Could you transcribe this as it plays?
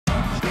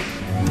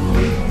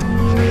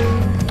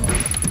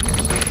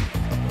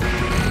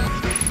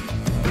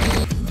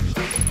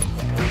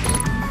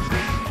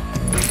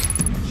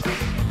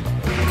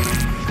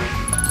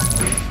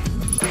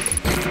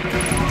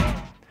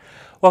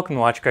Welcome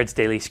to WatchGuard's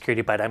Daily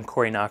Security Byte. I'm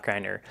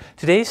Nachreiner.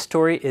 Today's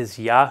story is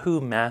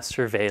Yahoo mass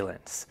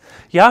surveillance.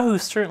 Yahoo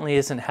certainly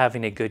isn't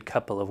having a good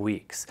couple of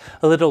weeks.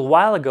 A little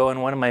while ago in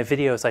one of my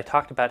videos I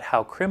talked about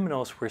how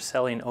criminals were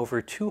selling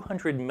over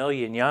 200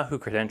 million Yahoo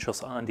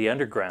credentials on the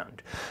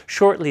underground.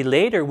 Shortly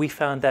later we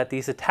found that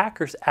these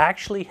attackers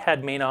actually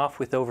had made off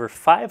with over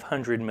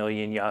 500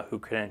 million Yahoo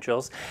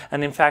credentials,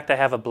 and in fact I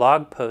have a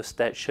blog post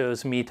that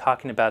shows me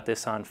talking about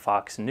this on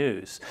Fox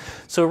News.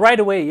 So right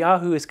away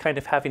Yahoo is kind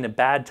of having a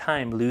bad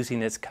time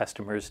losing its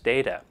customers'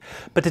 data.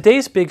 But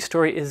today's big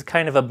story is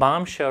kind of a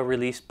bombshell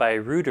released by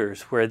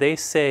Reuters, where they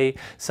say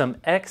some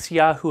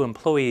ex-Yahoo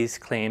employees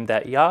claim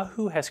that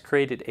Yahoo has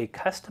created a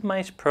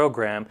customized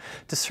program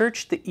to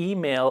search the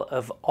email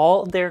of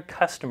all their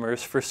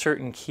customers for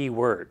certain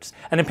keywords.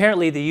 And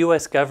apparently the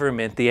US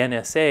government, the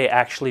NSA,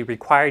 actually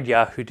required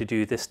Yahoo to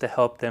do this to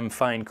help them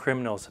find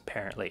criminals,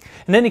 apparently.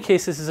 In any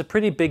case, this is a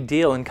pretty big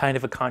deal and kind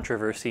of a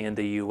controversy in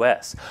the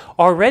US.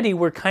 Already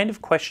we're kind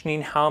of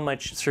questioning how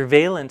much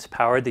surveillance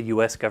power the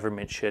US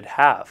government should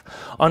have.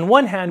 On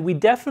one hand, we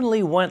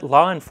definitely want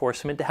law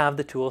enforcement to have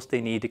the tools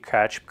they need to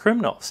catch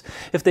criminals.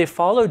 If they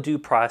follow due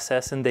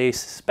process and they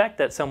suspect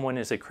that someone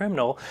is a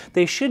criminal,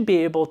 they should be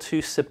able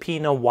to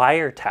subpoena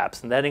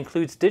wiretaps, and that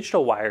includes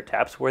digital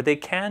wiretaps where they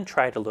can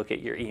try to look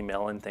at your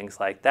email and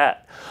things like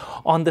that.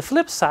 On the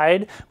flip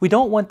side, we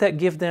don't want that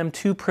give them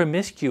too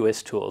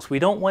promiscuous tools. We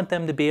don't want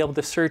them to be able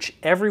to search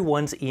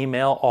everyone's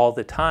email all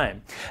the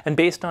time. And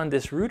based on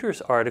this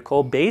Reuters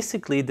article,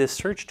 basically this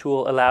search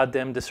tool allowed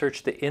them to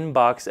search the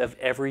inbox of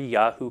every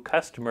Yahoo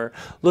customer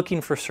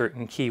looking for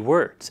certain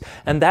keywords.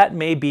 And that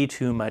may be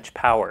too much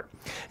power.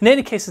 In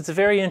any case, it's a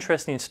very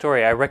interesting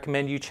story. I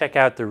recommend you check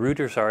out the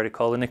Reuters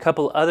article and a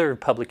couple other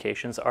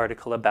publications'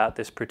 article about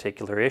this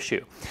particular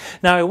issue.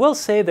 Now, I will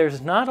say there's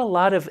not a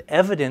lot of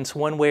evidence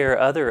one way or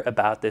other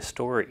about this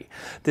story.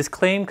 This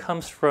claim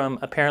comes from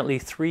apparently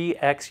 3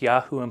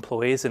 ex-Yahoo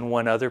employees and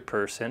 1 other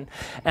person,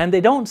 and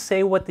they don't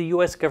say what the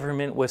US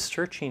government was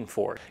searching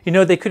for. You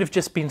know, they could have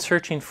just been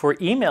searching for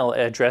email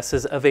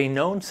addresses of a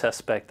known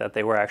suspect that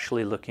they were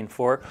actually looking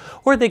for,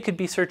 or they could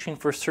be searching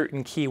for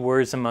certain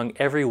keywords among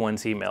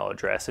everyone's email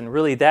address, and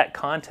really that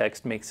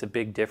context makes a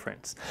big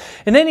difference.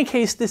 In any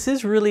case, this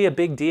is really a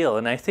big deal,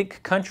 and I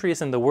think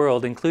countries in the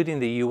world, including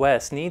the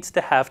US, needs to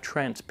have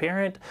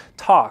transparent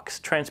talks,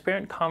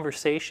 transparent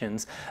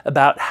conversations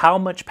about how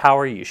much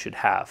power you should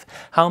have,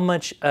 how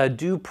much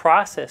due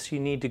process you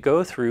need to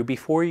go through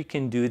before you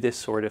can do this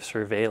sort of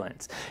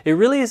surveillance. It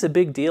really is a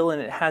big deal, and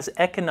it has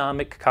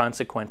economic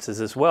consequences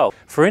as well.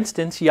 For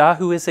instance,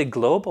 Yahoo is a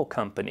global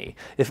company.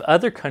 If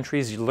other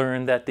countries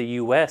learn that the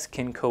US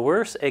can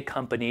coerce a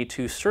company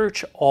to search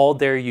all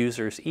their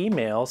users'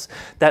 emails,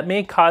 that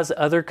may cause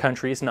other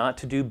countries not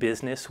to do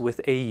business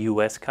with a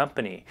US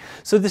company.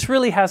 So this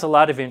really has a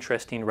lot of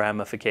interesting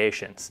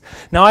ramifications.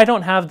 Now, I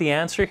don't have the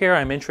answer here.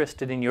 I'm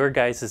interested in your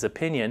guys'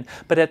 opinion,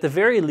 but at the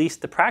very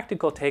least, the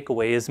practical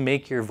takeaway is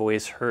make your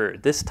voice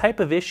heard. This type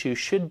of issue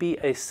should be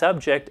a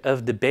subject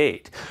of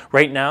debate.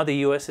 Right now, the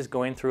US is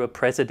going through a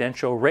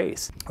presidential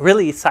race.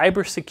 Really,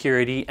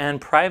 cybersecurity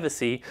and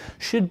privacy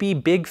should be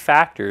big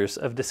factors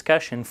of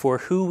discussion for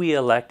who we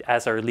elect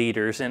as our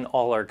leaders in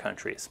all our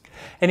countries.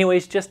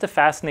 Anyways, just a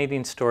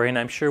fascinating story, and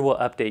I'm sure we'll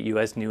update you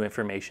as new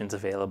information is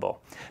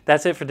available.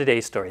 That's it for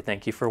today's story.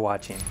 Thank you for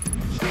watching.